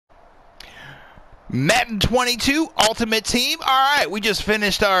Madden 22 Ultimate Team. All right, we just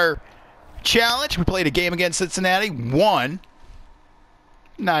finished our challenge. We played a game against Cincinnati, won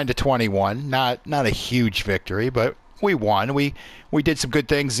 9-21. Not a huge victory, but we won. We did some good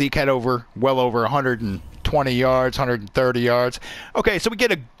things. Zeke had well over 120 yards, 130 yards. Okay, so we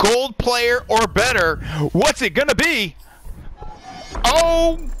get a gold player or better. What's it gonna be?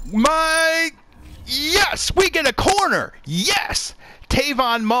 Oh my! Yes, we get a corner. Yes.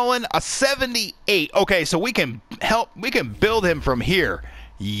 Tavon Mullen, a 78. Okay, so we can build him from here.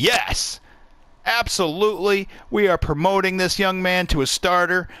 Yes. Absolutely. We are promoting this young man to a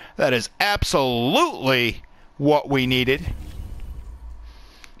starter. That is absolutely what we needed.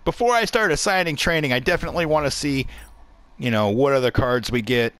 Before I start assigning training, I definitely want to see, what other cards we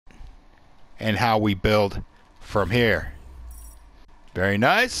get and how we build from here. Very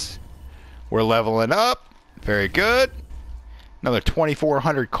nice. We're leveling up. Very good. Another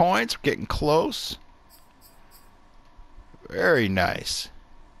 2,400 coins. We're getting close. Very nice.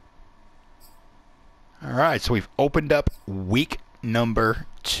 All right, so we've opened up week number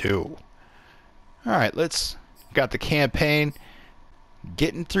 2. All right, got the campaign.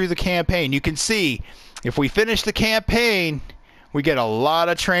 Getting through the campaign. You can see, if we finish the campaign, we get a lot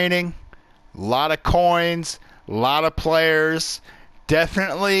of training, a lot of coins, a lot of players.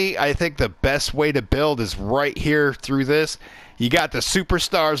 Definitely, I think the best way to build is right here through this. You got the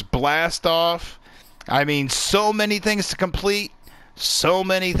Superstars Blast Off. I mean, so many things to complete, so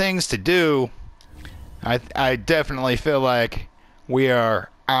many things to do. I definitely feel like we are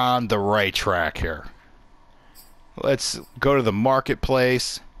on the right track here. Let's go to the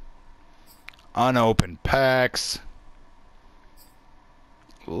marketplace. Unopened packs.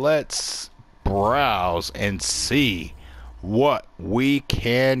 Let's browse and see what we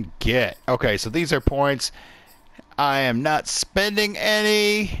can get. Okay, so these are points. I am not spending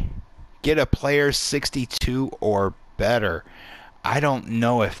any. Get a player 62 or better. I don't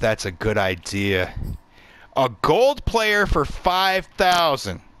know if that's a good idea. A gold player for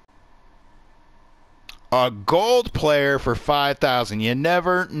 5,000. A gold player for 5,000. You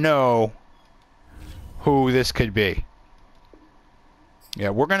never know who this could be.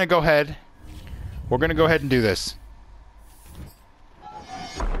 Yeah, we're going to go ahead. We're going to go ahead and do this.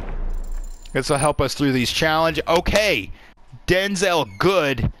 This will help us through these challenges. Okay. Denzel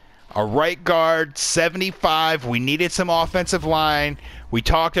Good, a right guard, 75. We needed some offensive line. We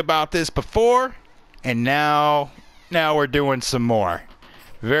talked about this before, and now we're doing some more.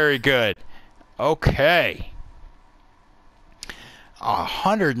 Very good. Okay.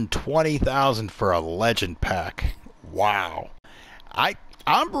 120,000 for a legend pack. Wow.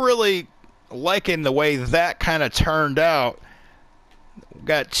 I'm really liking the way that kind of turned out.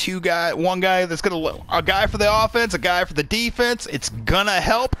 Got one guy that's a guy for the offense, a guy for the defense. It's gonna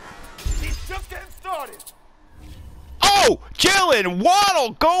help. He's just getting started. Oh, Jalen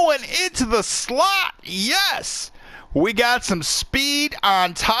Waddle going into the slot. Yes. We got some speed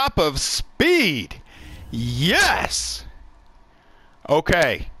on top of speed. Yes.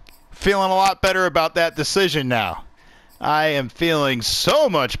 Okay. Feeling a lot better about that decision now. I am feeling so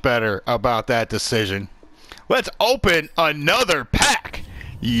much better about that decision. Let's open another pack.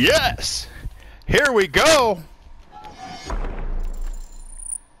 Yes. Here we go.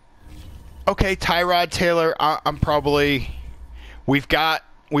 Okay, Tyrod Taylor, we've got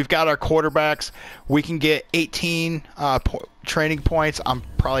our quarterbacks. We can get 18 training points. I'm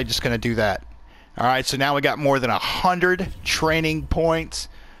probably just going to do that. All right, so now we got more than 100 training points.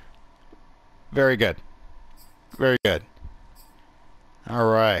 Very good. Very good. All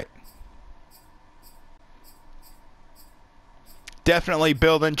right. Definitely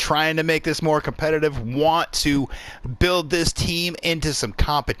building, trying to make this more competitive. Want to build this team into some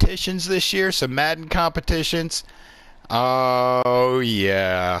competitions this year, some Madden competitions. Oh,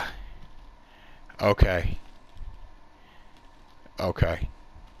 yeah. Okay. Okay.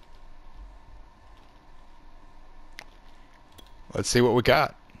 Let's see what we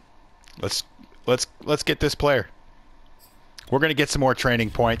got. Let's get this player. We're going to get some more training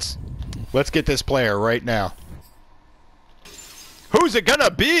points. Let's get this player right now. Who's it gonna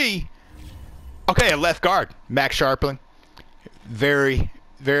be? Okay, a left guard, Max Sharpling. Very,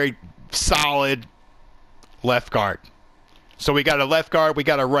 very solid left guard. So we got a left guard, we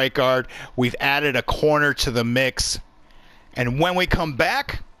got a right guard. We've added a corner to the mix. And when we come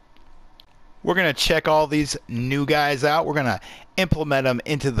back, we're gonna check all these new guys out. We're gonna implement them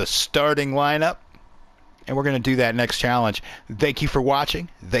into the starting lineup. And we're going to do that next challenge. Thank you for watching.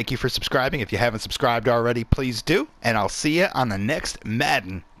 Thank you for subscribing. If you haven't subscribed already, please do. And I'll see you on the next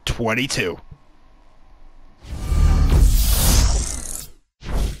Madden 22.